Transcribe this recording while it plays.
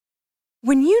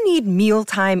When you need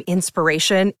mealtime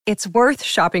inspiration, it's worth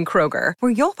shopping Kroger,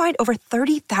 where you'll find over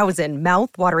 30,000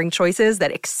 mouth-watering choices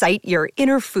that excite your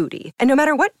inner foodie. And no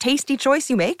matter what tasty choice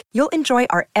you make, you'll enjoy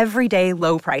our everyday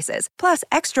low prices, plus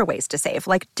extra ways to save,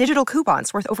 like digital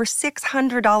coupons worth over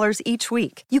 $600 each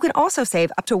week. You can also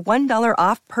save up to $1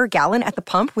 off per gallon at the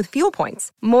pump with fuel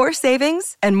points. More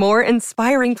savings and more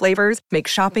inspiring flavors make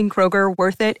shopping Kroger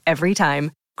worth it every time.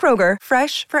 Kroger,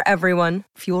 fresh for everyone.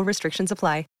 Fuel restrictions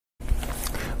apply.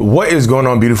 What is going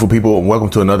on, beautiful people? Welcome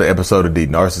to another episode of The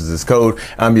Narcissist Code.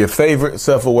 I'm your favorite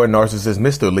self-aware narcissist,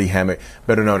 Mr. Lee Hammock,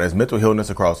 better known as Mental Healness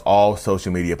across all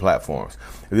social media platforms.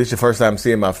 If this is your first time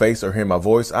seeing my face or hearing my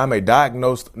voice, I'm a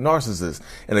diagnosed narcissist,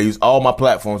 and I use all my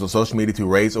platforms on social media to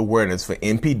raise awareness for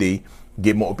NPD,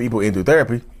 get more people into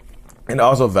therapy, and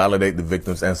also validate the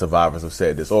victims and survivors of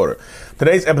said disorder.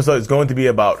 Today's episode is going to be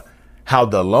about how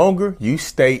the longer you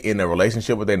stay in a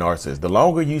relationship with a narcissist, the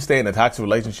longer you stay in a toxic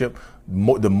relationship,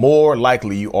 the more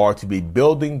likely you are to be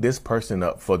building this person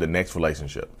up for the next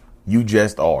relationship. You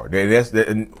just are.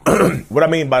 What I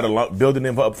mean by building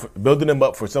them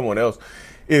up for someone else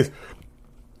is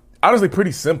honestly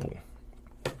pretty simple.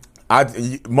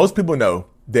 Most people know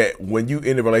that when you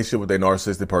in a relationship with a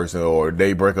narcissistic person, or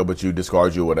they break up with you,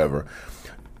 discard you, or whatever,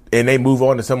 and they move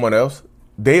on to someone else,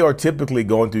 they are typically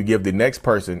going to give the next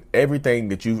person everything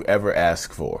that you've ever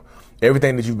asked for.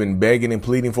 Everything that you've been begging and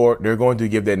pleading for, they're going to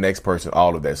give that next person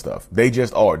all of that stuff. They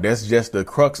just are. That's just the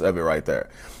crux of it right there.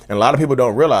 And a lot of people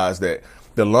don't realize that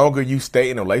the longer you stay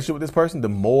in a relationship with this person, the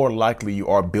more likely you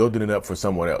are building it up for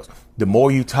someone else. The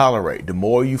more you tolerate, the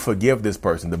more you forgive this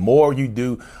person, the more you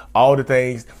do all the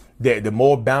things that, the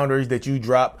more boundaries that you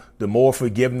drop, the more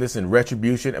forgiveness and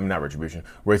reconciliation,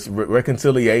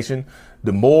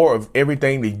 the more of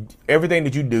everything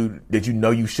that you do that you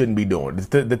know you shouldn't be doing,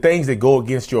 the things that go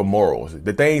against your morals,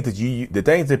 the things that you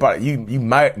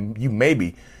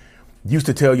maybe used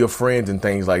to tell your friends and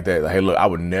things like that. Like, hey, look, I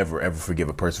would never, ever forgive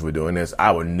a person for doing this.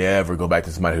 I would never go back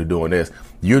to somebody who's doing this.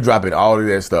 You're dropping all of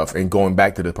that stuff and going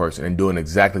back to the person and doing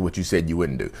exactly what you said you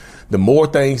wouldn't do. The more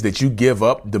things that you give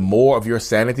up, the more of your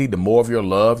sanity, the more of your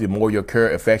love, the more your care,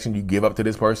 affection you give up to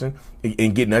this person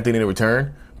and get nothing in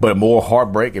return, but more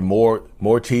heartbreak and more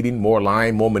cheating, more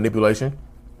lying, more manipulation,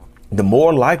 the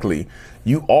more likely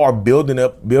you are building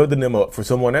them up for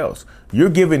someone else. You're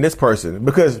giving this person,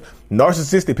 because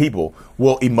narcissistic people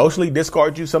will emotionally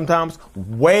discard you sometimes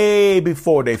way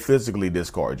before they physically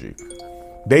discard you.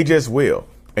 They just will.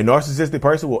 A narcissistic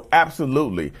person will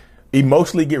absolutely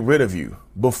emotionally get rid of you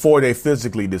before they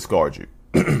physically discard you.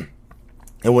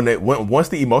 And once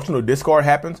the emotional discard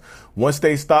happens, once the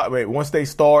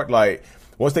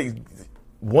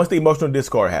emotional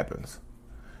discard happens,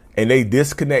 and they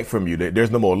disconnect from you, that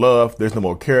there's no more love, there's no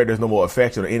more care, there's no more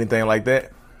affection or anything like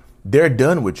that, they're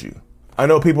done with you. I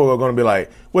know people are going to be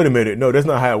like, wait a minute, no, that's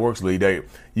not how it works, Lee.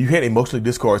 You hit emotionally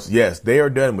discourse. Yes, they are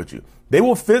done with you. They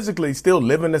will physically still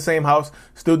live in the same house,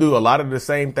 still do a lot of the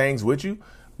same things with you,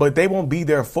 but they won't be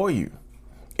there for you.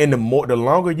 And the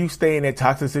longer you stay in that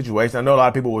toxic situation, I know a lot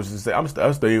of people will just say,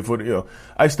 I stay for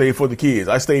I stay for the kids,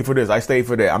 I stay for this, I stay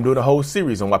for that. I'm doing a whole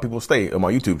series on why people stay on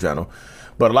my YouTube channel.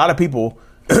 But a lot of people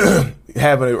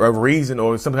have a reason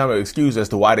or some kind of excuse as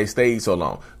to why they stayed so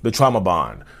long. The trauma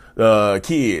bond,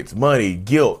 kids, money,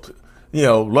 guilt,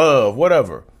 love,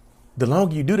 whatever. The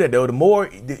longer you do that, though, the more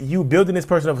you building this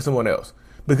person up for someone else.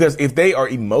 Because if they are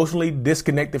emotionally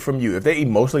disconnected from you, if they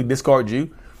emotionally discard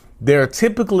you, they're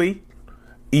typically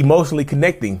emotionally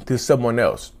connecting to someone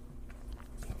else.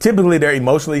 Typically, they're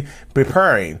emotionally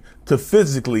preparing to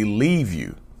physically leave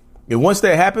you. And once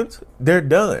that happens, they're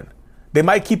done. They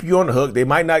might keep you on the hook. They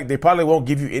probably won't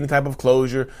give you any type of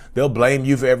closure. They'll blame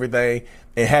you for everything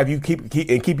and have you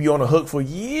keep you on the hook for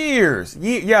years.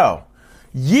 Years.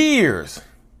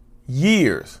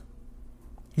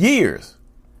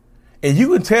 And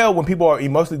you can tell when people are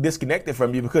emotionally disconnected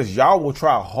from you, because y'all will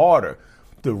try harder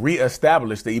to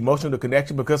reestablish the emotional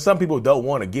connection, because some people don't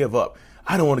want to give up.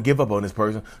 I don't want to give up on this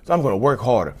person, so I'm going to work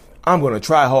harder. I'm going to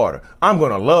try harder. I'm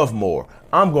going to love more.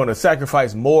 I'm going to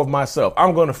sacrifice more of myself.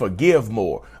 I'm going to forgive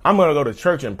more. I'm going to go to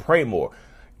church and pray more.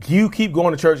 You keep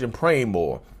going to church and praying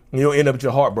more, and you'll end up with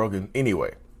your heart broken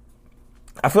anyway.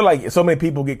 I feel like so many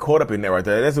people get caught up in that right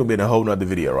there. That's going to be a whole nother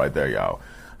video right there, y'all.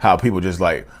 How people just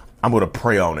like, I'm going to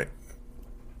pray on it.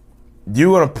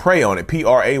 You're going to pray on it,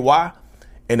 P-R-A-Y,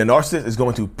 and the narcissist is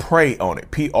going to pray on it,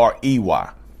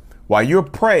 P-R-E-Y. While you're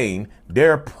praying,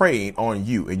 they're preying on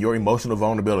you and your emotional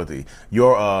vulnerability,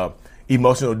 your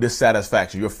emotional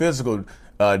dissatisfaction, your physical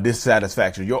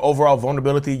dissatisfaction, your overall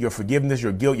vulnerability, your forgiveness,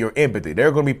 your guilt, your empathy.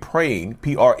 They're going to be preying,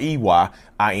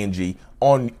 P-R-E-Y-I-N-G,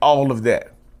 on all of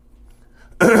that.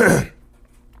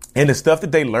 And the stuff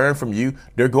that they learn from you,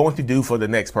 they're going to do for the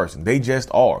next person. They just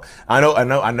are. I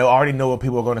already know what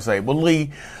people are going to say. Well,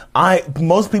 Lee,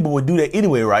 most people would do that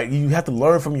anyway, right? You have to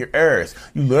learn from your errors.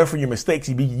 You learn from your mistakes.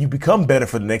 You become better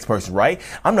for the next person, right?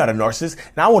 I'm not a narcissist,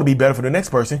 and I want to be better for the next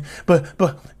person.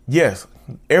 But yes,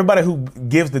 everybody who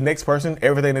gives the next person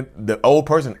everything that the old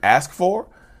person asked for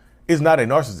is not a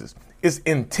narcissist. It's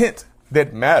intent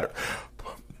that matters.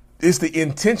 It's the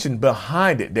intention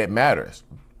behind it that matters.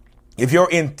 If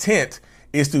your intent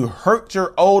is to hurt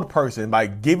your old person by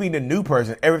giving the new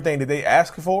person everything that they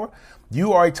ask for,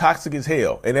 you are toxic as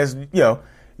hell. And as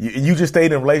you just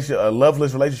stayed in a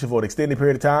loveless relationship for an extended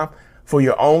period of time for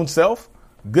your own self.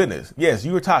 Goodness, yes,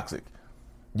 you are toxic.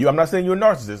 I'm not saying you're a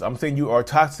narcissist. I'm saying you are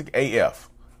toxic AF.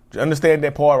 Understand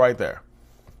that part right there.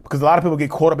 Because a lot of people get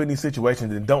caught up in these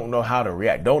situations and don't know how to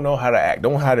react, don't know how to act,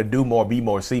 don't know how to do more, be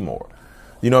more, see more.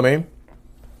 You know what I mean?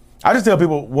 I just tell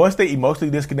people, once they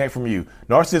emotionally disconnect from you,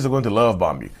 narcissists are going to love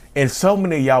bomb you. And so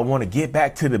many of y'all want to get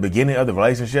back to the beginning of the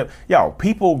relationship. Y'all,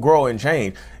 people grow and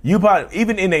change.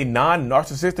 Even in a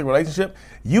non-narcissistic relationship,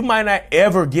 you might not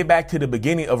ever get back to the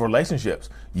beginning of relationships.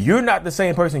 You're not the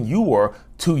same person you were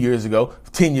 2 years ago,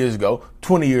 10 years ago,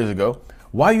 20 years ago.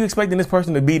 Why are you expecting this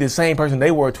person to be the same person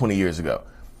they were 20 years ago?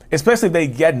 Especially if they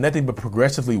got nothing but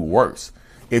progressively worse.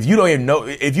 If you don't even know,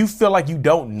 if you feel like you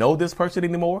don't know this person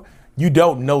anymore, you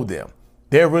don't know them.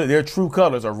 Their true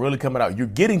colors are really coming out. You're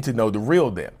getting to know the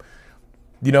real them.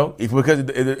 Because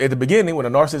at the beginning, when a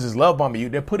narcissist is love bombing you,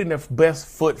 they're putting their best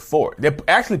foot forward. They're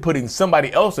actually putting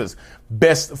somebody else's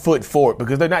best foot forward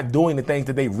because they're not doing the things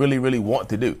that they really, really want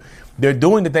to do. They're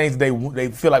doing the things that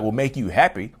they feel like will make you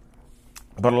happy.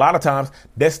 But a lot of times,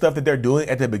 that stuff that they're doing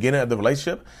at the beginning of the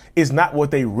relationship is not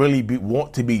what they really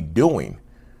want to be doing.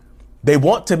 They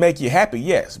want to make you happy,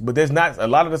 yes, but there's not a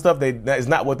lot of the stuff that is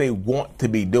not what they want to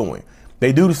be doing.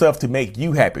 They do the stuff to make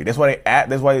you happy. That's why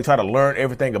they try to learn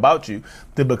everything about you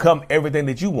to become everything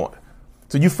that you want.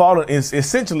 So you fall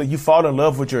in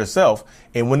love with yourself.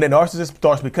 And when the narcissist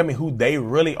starts becoming who they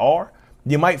really are,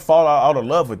 you might fall out of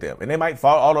love with them and they might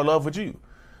fall out of love with you.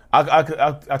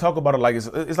 I talk about it like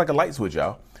it's like a light switch,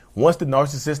 y'all. Once the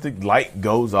narcissistic light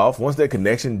goes off, once that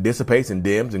connection dissipates and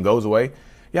dims and goes away,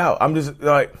 y'all, I'm just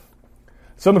like,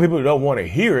 some of the people don't want to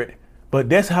hear it, but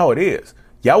that's how it is.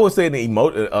 Y'all will stay in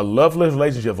a loveless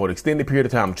relationship for an extended period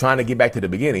of time, trying to get back to the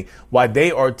beginning, while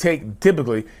they are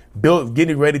typically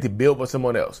getting ready to build with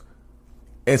someone else.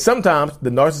 And sometimes the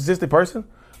narcissistic person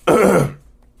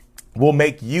will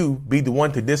make you be the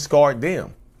one to discard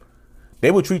them. They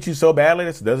will treat you so badly.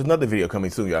 There's another video coming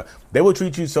soon, y'all. They will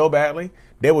treat you so badly.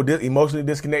 They will emotionally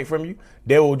disconnect from you.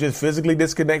 They will just physically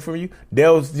disconnect from you.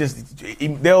 They'll just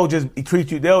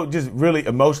treat you. They'll just really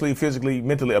emotionally, physically,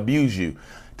 mentally abuse you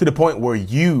to the point where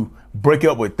you break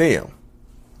up with them.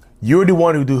 You're the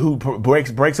one who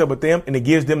breaks up with them, and it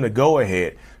gives them the go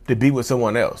ahead to be with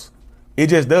someone else. It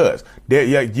just does.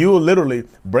 You'll literally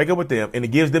break up with them, and it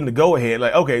gives them the go ahead.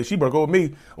 Like, okay, she broke up with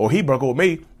me, or he broke up with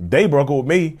me. They broke up with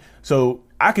me, so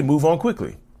I can move on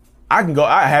quickly. I can go.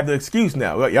 I have the excuse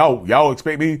now. Like, y'all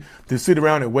expect me to sit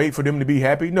around and wait for them to be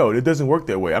happy? No, it doesn't work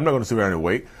that way. I'm not going to sit around and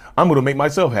wait. I'm going to make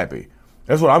myself happy.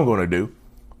 That's what I'm going to do.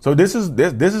 So this is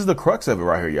the crux of it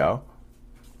right here, y'all.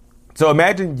 So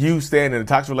imagine you staying in a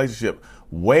toxic relationship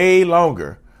way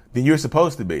longer than you're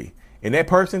supposed to be. And that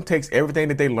person takes everything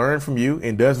that they learn from you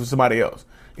and does with somebody else.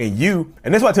 And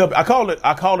that's why I call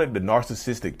it the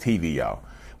narcissistic TV, y'all.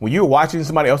 When you're watching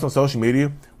somebody else on social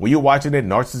media, when you're watching that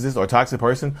narcissist or toxic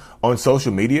person on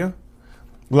social media,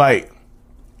 like,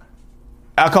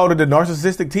 I call it the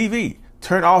narcissistic TV.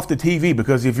 Turn off the TV,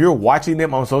 because if you're watching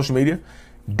them on social media,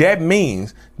 that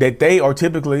means that they are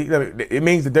it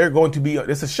means that they're going to be,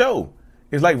 it's a show.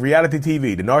 It's like reality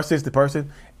TV. The narcissistic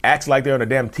person acts like they're on a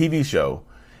damn TV show,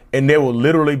 and they will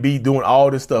literally be doing all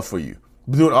this stuff for you,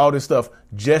 doing all this stuff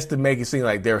just to make it seem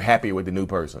like they're happy with the new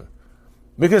person.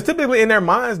 Because typically in their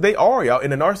minds, they are, y'all.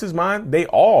 In the narcissist's mind, they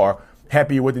are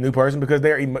happier with the new person because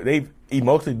they've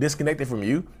emotionally disconnected from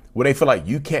you, where they feel like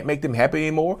you can't make them happy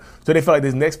anymore. So they feel like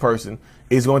this next person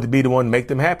is going to be the one to make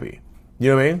them happy. You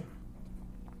know what I mean?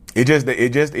 It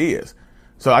just is.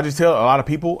 So I just tell a lot of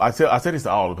people, I say this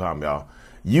all the time, y'all.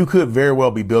 You could very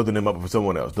well be building them up for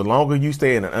someone else. The longer you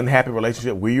stay in an unhappy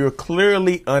relationship where you're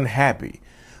clearly unhappy,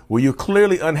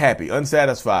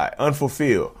 unsatisfied,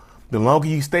 unfulfilled, the longer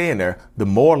you stay in there, the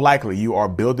more likely you are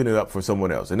building it up for someone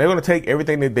else. And they're going to take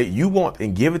everything that you want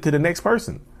and give it to the next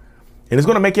person. And it's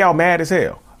going to make y'all mad as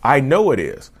hell. I know it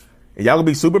is. And y'all going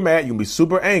to be super mad. You're going to be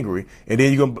super angry. And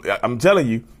then I'm telling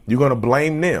you, you're going to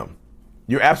blame them.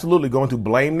 You're absolutely going to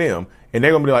blame them. And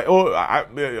they're going to be like, oh,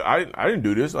 I didn't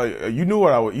do this. You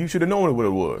knew you should have known what it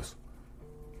was.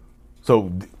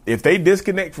 So if they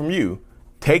disconnect from you,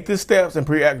 take the steps and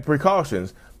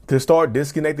precautions to start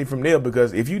disconnecting from them,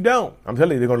 because if you don't, I'm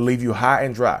telling you, they're going to leave you high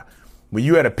and dry. When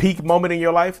you're at a peak moment in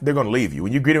your life, they're going to leave you.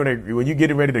 When you're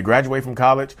getting ready to graduate from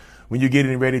college, when you're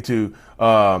getting ready to,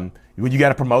 when you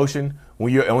got a promotion,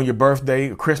 when you're on your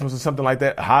birthday, or Christmas or something like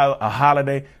that, a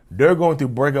holiday, they're going to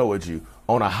break up with you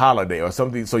on a holiday or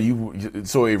something. So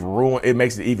it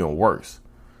makes it even worse.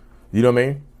 You know what I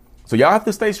mean? So y'all have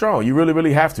to stay strong. You really,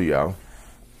 really have to, y'all.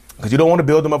 Because you don't want to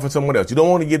build them up for someone else. You don't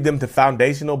want to give them the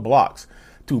foundational blocks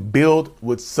to build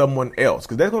with someone else.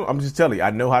 Because I'm just telling you, I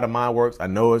know how the mind works. I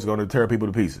know it's going to tear people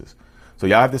to pieces. So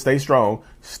y'all have to stay strong,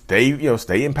 stay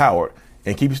empowered,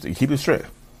 and keep the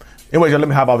strength. Anyways, y'all, let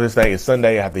me hop off this thing. It's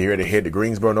Sunday. I have to head to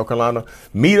Greensboro, North Carolina.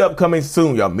 Meetup coming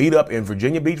soon, y'all. Meetup in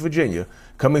Virginia Beach, Virginia.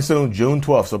 Coming soon, June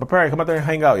 12th. So prepare. Come out there and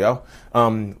hang out, y'all.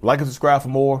 Like and subscribe for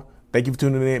more. Thank you for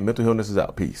tuning in. Mental Healness is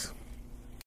out. Peace.